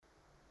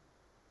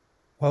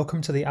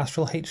Welcome to the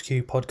Astral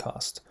HQ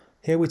podcast.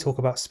 Here we talk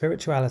about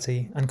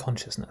spirituality and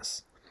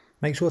consciousness.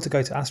 Make sure to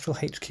go to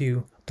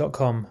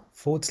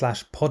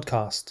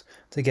astralhq.com/podcast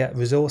to get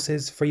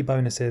resources, free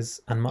bonuses,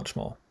 and much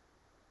more.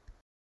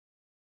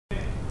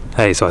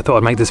 Hey, so I thought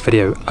I'd make this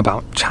video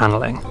about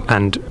channeling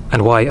and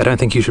why I don't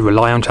think you should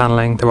rely on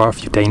channeling. There are a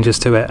few dangers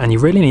to it, and you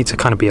really need to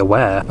kind of be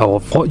aware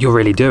of what you're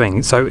really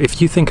doing. So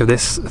if you think of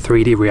this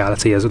 3D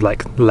reality as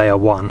like layer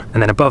 1,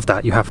 and then above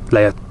that you have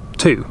layer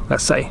 2,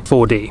 let's say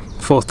 4D,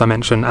 fourth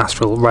dimension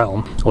astral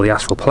realm, or the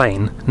astral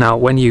plane. Now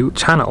when you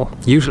channel,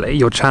 usually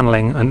you're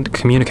channeling and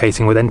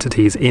communicating with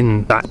entities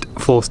in that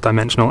fourth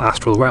dimensional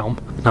astral realm.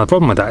 Now the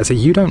problem with that is that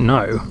you don't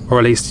know, or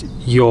at least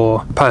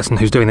your person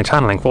who's doing the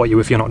channeling for you,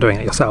 if you're not doing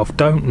it yourself,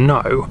 don't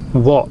know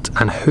what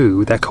and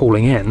who they're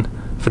calling in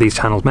for these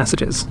channeled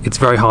messages. It's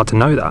very hard to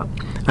know that.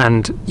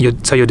 And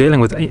you're dealing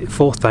with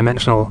fourth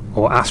dimensional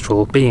or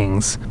astral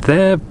beings.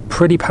 They're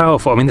pretty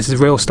powerful. I mean, this is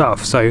real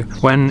stuff. So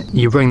when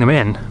you bring them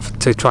in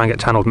to try and get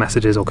channeled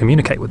messages or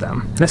communicate with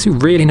them, unless you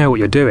really know what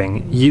you're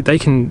doing, they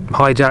can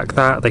hijack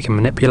that, they can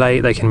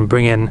manipulate, they can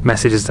bring in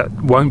messages that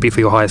won't be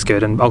for your highest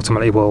good and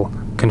ultimately will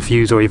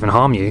confuse or even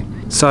harm you.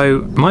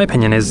 So my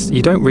opinion is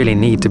you don't really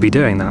need to be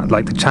doing that.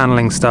 Like the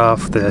channeling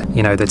stuff, the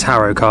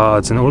tarot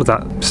cards and all of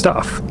that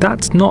stuff,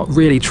 that's not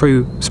really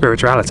true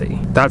spirituality.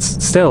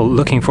 That's still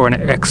looking for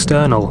an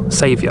external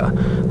savior.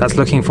 That's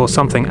looking for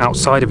something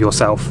outside of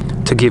yourself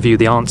to give you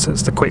the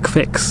answers, the quick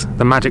fix,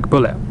 the magic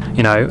bullet,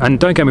 and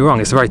don't get me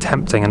wrong, it's very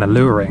tempting and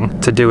alluring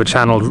to do a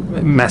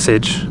channeled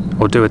message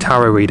or do a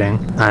tarot reading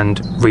and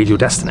read your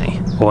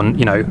destiny, or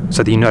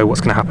so that you know what's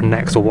going to happen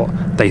next, or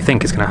what they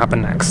think is going to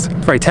happen next.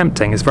 It's very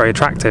tempting, it's very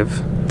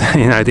attractive.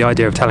 The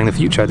idea of telling the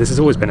future, this has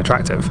always been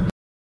attractive.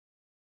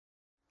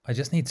 I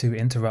just need to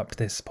interrupt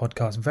this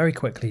podcast very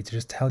quickly to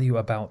just tell you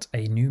about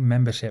a new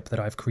membership that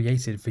I've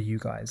created for you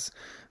guys.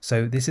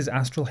 So this is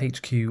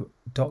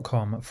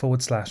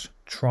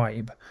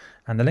astralhq.com/tribe,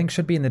 and the link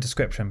should be in the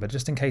description, but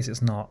just in case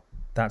it's not,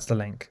 that's the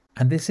link.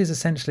 And this is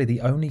essentially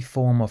the only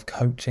form of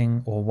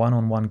coaching or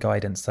one-on-one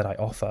guidance that I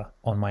offer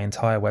on my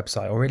entire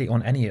website, or really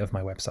on any of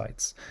my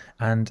websites.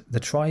 And the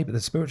tribe,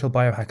 the Spiritual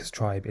Biohackers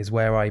Tribe, is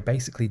where I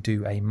basically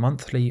do a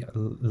monthly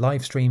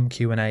live stream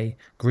Q&A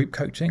group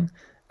coaching.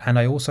 And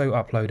I also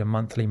upload a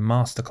monthly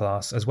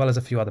masterclass, as well as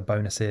a few other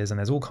bonuses, and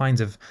there's all kinds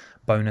of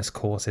bonus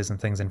courses and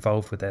things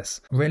involved with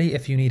this. Really,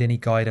 if you need any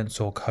guidance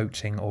or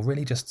coaching, or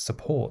really just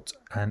support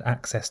and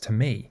access to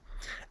me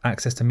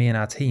and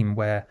our team,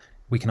 where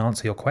we can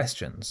answer your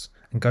questions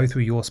and go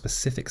through your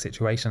specific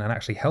situation and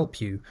actually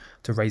help you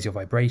to raise your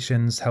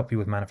vibrations, help you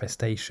with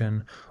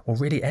manifestation, or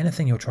really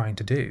anything you're trying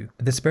to do.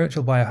 The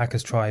Spiritual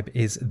Biohackers Tribe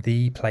is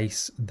the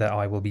place that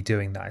I will be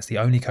doing that. It's the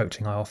only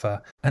coaching I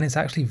offer, and it's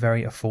actually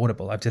very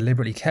affordable. I've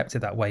deliberately kept it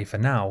that way for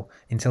now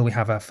until we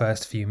have our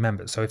first few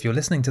members. So if you're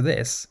listening to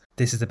this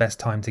is the best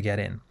time to get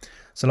in.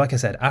 So like I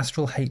said,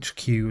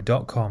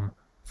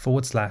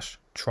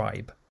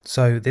 astralhq.com/tribe.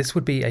 So this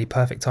would be a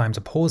perfect time to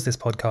pause this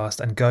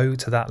podcast and go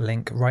to that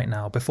link right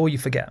now before you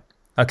forget.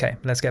 Okay,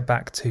 let's get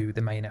back to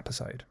the main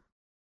episode.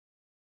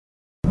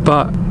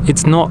 But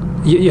it's not,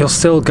 you're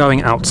still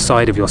going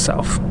outside of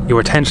yourself.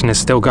 Your attention is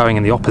still going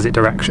in the opposite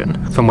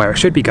direction from where it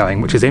should be going,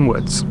 which is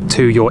inwards,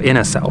 to your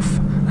inner self.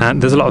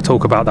 And there's a lot of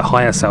talk about the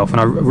higher self, and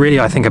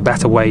I think a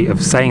better way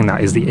of saying that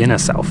is the inner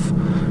self.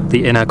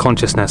 The inner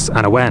consciousness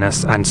and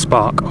awareness and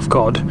spark of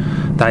God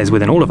that is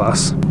within all of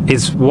us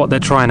is what they're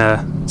trying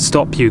to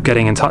stop you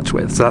getting in touch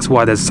with. So that's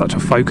why there's such a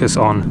focus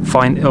on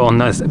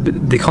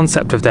the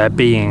concept of there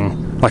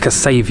being like a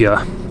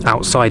savior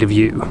outside of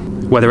you,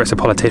 whether it's a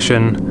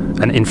politician,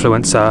 an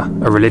influencer,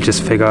 a religious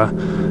figure,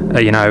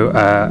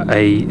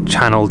 a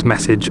channeled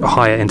message, a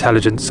higher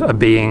intelligence, a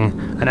being,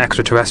 an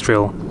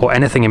extraterrestrial, or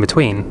anything in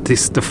between.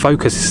 The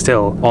focus is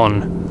still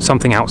on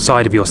something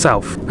outside of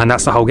yourself, and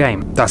that's the whole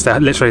game. That's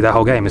literally the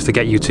whole game, is to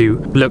get you to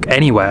look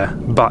anywhere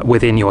but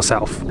within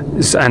yourself.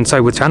 And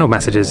so with channeled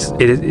messages,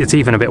 it's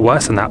even a bit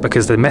worse than that,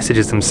 because the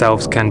messages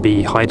themselves can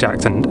be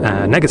hijacked and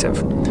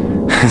negative.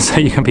 So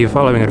you can be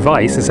following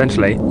advice,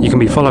 essentially. You can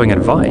be following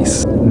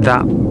advice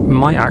that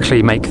might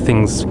actually make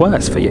things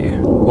worse for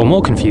you, or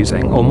more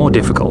confusing, or more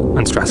difficult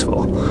and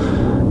stressful.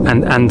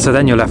 And so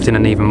then you're left in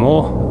an even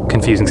more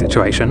confusing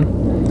situation.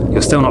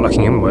 You're still not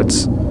looking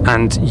inwards,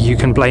 and you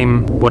can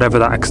blame whatever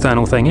that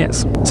external thing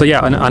is. So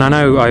yeah, and I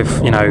know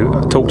I've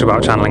talked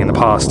about channeling in the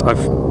past. I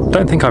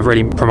don't think I've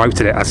really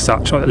promoted it as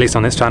such, or at least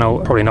on this channel,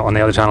 probably not on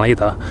the other channel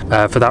either.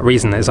 For that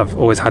reason is I've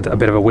always had a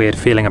bit of a weird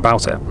feeling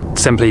about it,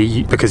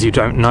 simply because you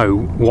don't know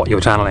what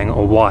you're channeling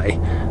or why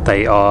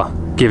they are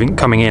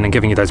coming in and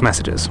giving you those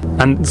messages.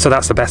 And so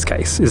that's the best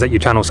case, is that you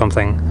channel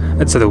something.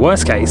 And so the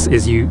worst case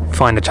is you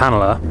find a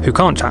channeler who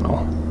can't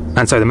channel.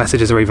 And so the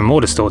messages are even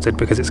more distorted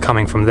because it's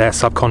coming from their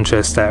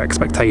subconscious, their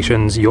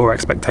expectations, your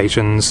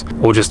expectations,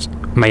 or just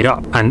made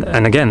up.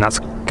 And again, that's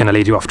going to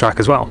lead you off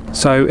track as well.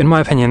 So in my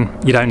opinion,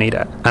 you don't need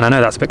it. And I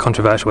know that's a bit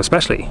controversial,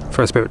 especially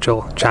for a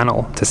spiritual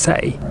channel to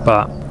say,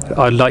 but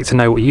I'd like to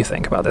know what you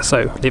think about this.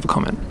 So leave a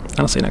comment, and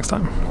I'll see you next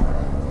time.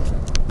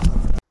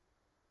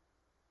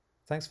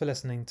 Thanks for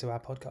listening to our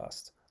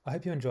podcast. I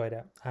hope you enjoyed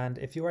it. And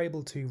if you're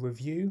able to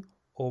review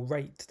or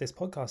rate this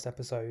podcast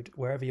episode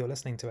wherever you're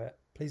listening to it,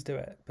 please do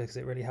it, because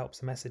it really helps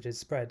the messages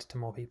spread to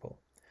more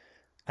people.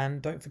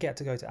 And don't forget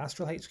to go to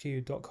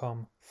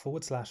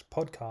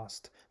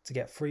astralhq.com/podcast to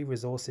get free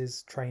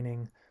resources,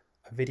 training,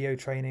 a video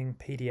training,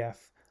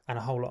 PDF, and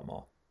a whole lot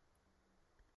more.